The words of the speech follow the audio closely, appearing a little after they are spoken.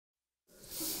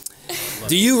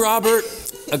Do you, Robert,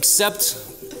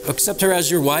 accept her as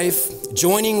your wife,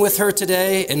 joining with her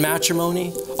today in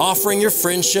matrimony, offering your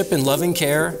friendship and loving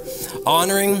care,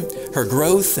 honoring her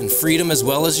growth and freedom as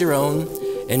well as your own,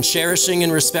 and cherishing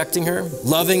and respecting her,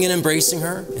 loving and embracing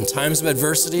her in times of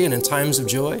adversity and in times of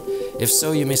joy? If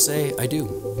so, you may say, I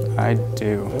do. I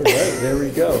do. All right, there we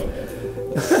go.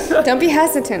 Don't be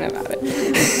hesitant about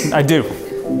it. I do.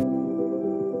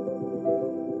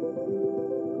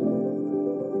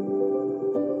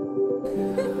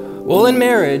 Well, in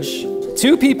marriage,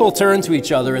 two people turn to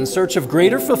each other in search of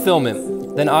greater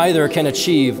fulfillment than either can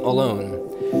achieve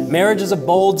alone. Marriage is a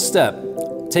bold step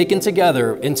taken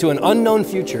together into an unknown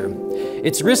future.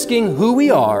 It's risking who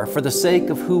we are for the sake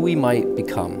of who we might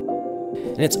become.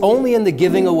 And it's only in the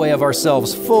giving away of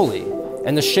ourselves fully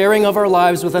and the sharing of our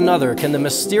lives with another can the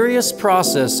mysterious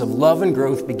process of love and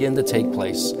growth begin to take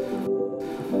place.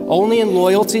 Only in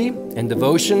loyalty and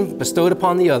devotion bestowed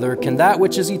upon the other can that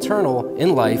which is eternal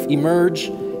in life emerge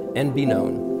and be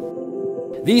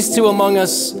known. These two among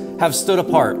us have stood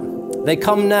apart. They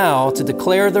come now to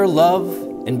declare their love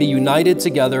and be united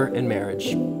together in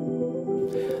marriage.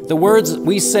 The words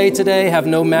we say today have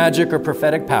no magic or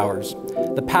prophetic powers.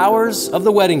 The powers of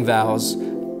the wedding vows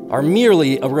are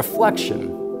merely a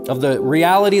reflection of the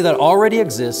reality that already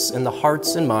exists in the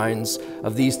hearts and minds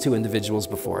of these two individuals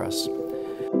before us.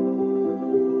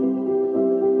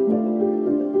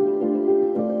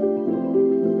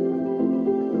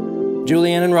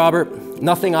 Julianne and Robert,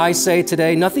 nothing I say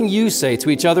today, nothing you say to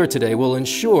each other today will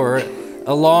ensure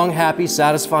a long, happy,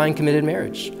 satisfying, committed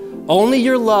marriage. Only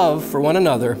your love for one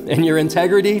another and your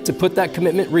integrity to put that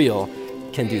commitment real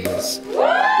can do this.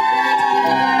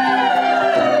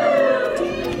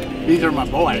 These are my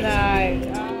boys. Nice.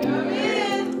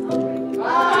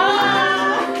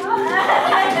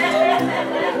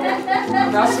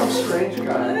 That's some strange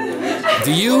guy.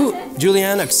 Do you,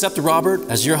 Julianne, accept Robert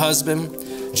as your husband,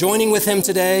 joining with him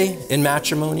today in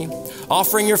matrimony,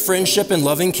 offering your friendship and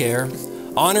loving care,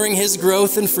 honoring his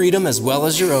growth and freedom as well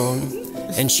as your own,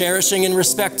 and cherishing and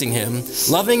respecting him,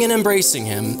 loving and embracing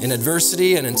him in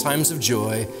adversity and in times of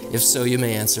joy? If so, you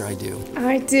may answer, I do.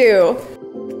 I do.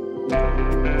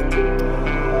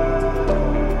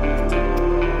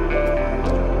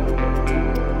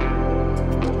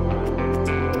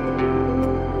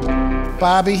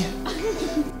 Bobby,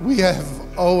 we have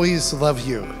always loved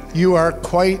you. You are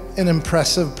quite an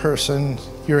impressive person.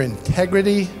 Your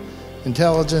integrity,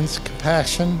 intelligence,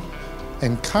 compassion,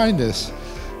 and kindness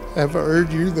have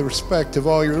earned you the respect of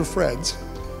all your friends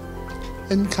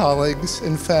and colleagues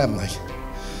and family.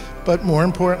 But more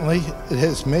importantly, it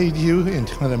has made you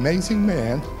into an amazing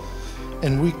man,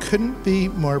 and we couldn't be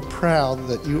more proud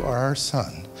that you are our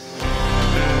son.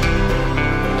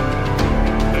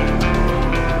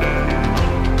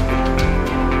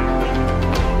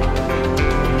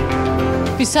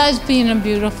 Besides being a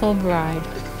beautiful bride,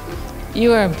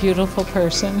 you are a beautiful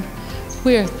person.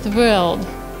 We are thrilled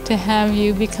to have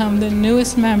you become the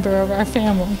newest member of our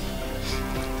family.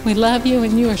 We love you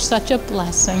and you are such a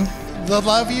blessing. The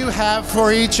love you have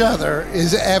for each other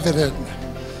is evident.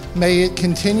 May it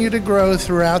continue to grow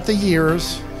throughout the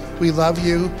years. We love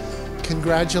you.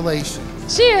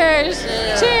 Congratulations. Cheers!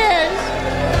 Cheers!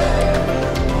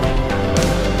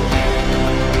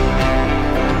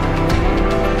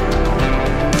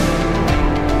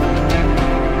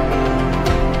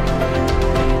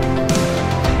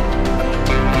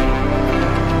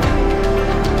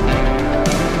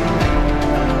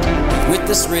 With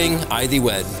this ring, I thee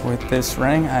wed. With this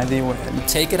ring, I thee wed.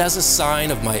 Take it as a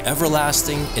sign of my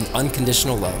everlasting and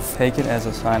unconditional love. Take it as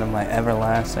a sign of my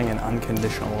everlasting and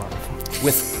unconditional love.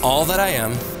 With all that I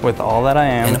am. With all that I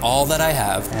am. And all that I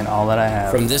have. And all that I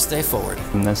have. From this day forward.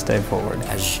 From this day forward.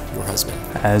 As your husband.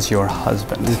 As your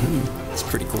husband. It's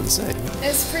pretty cool to say.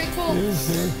 It's pretty cool.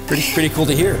 Pretty cool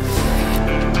to hear.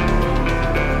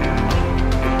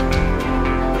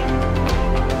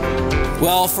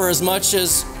 Well, for as much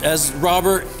as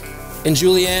Robert and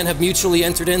Julianne have mutually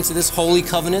entered into this holy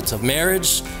covenant of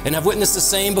marriage and have witnessed the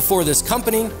same before this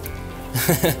company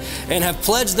and have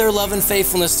pledged their love and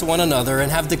faithfulness to one another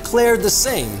and have declared the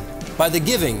same by the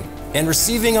giving and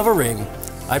receiving of a ring,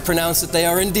 I pronounce that they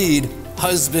are indeed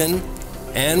husband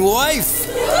and wife.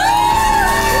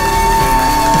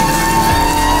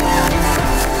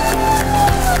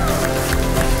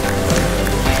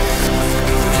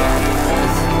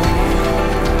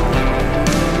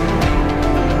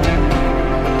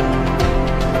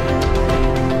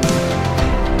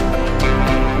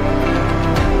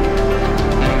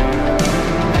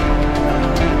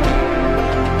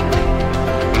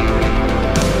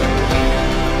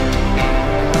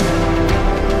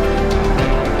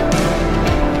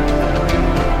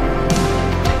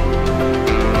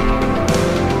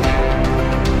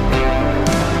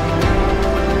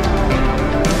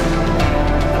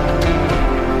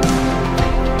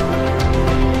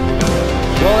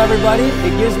 everybody.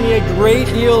 It gives me a great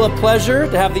deal of pleasure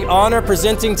to have the honor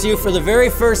presenting to you for the very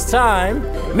first time,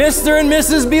 Mr. and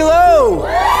Mrs.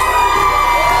 Behlau.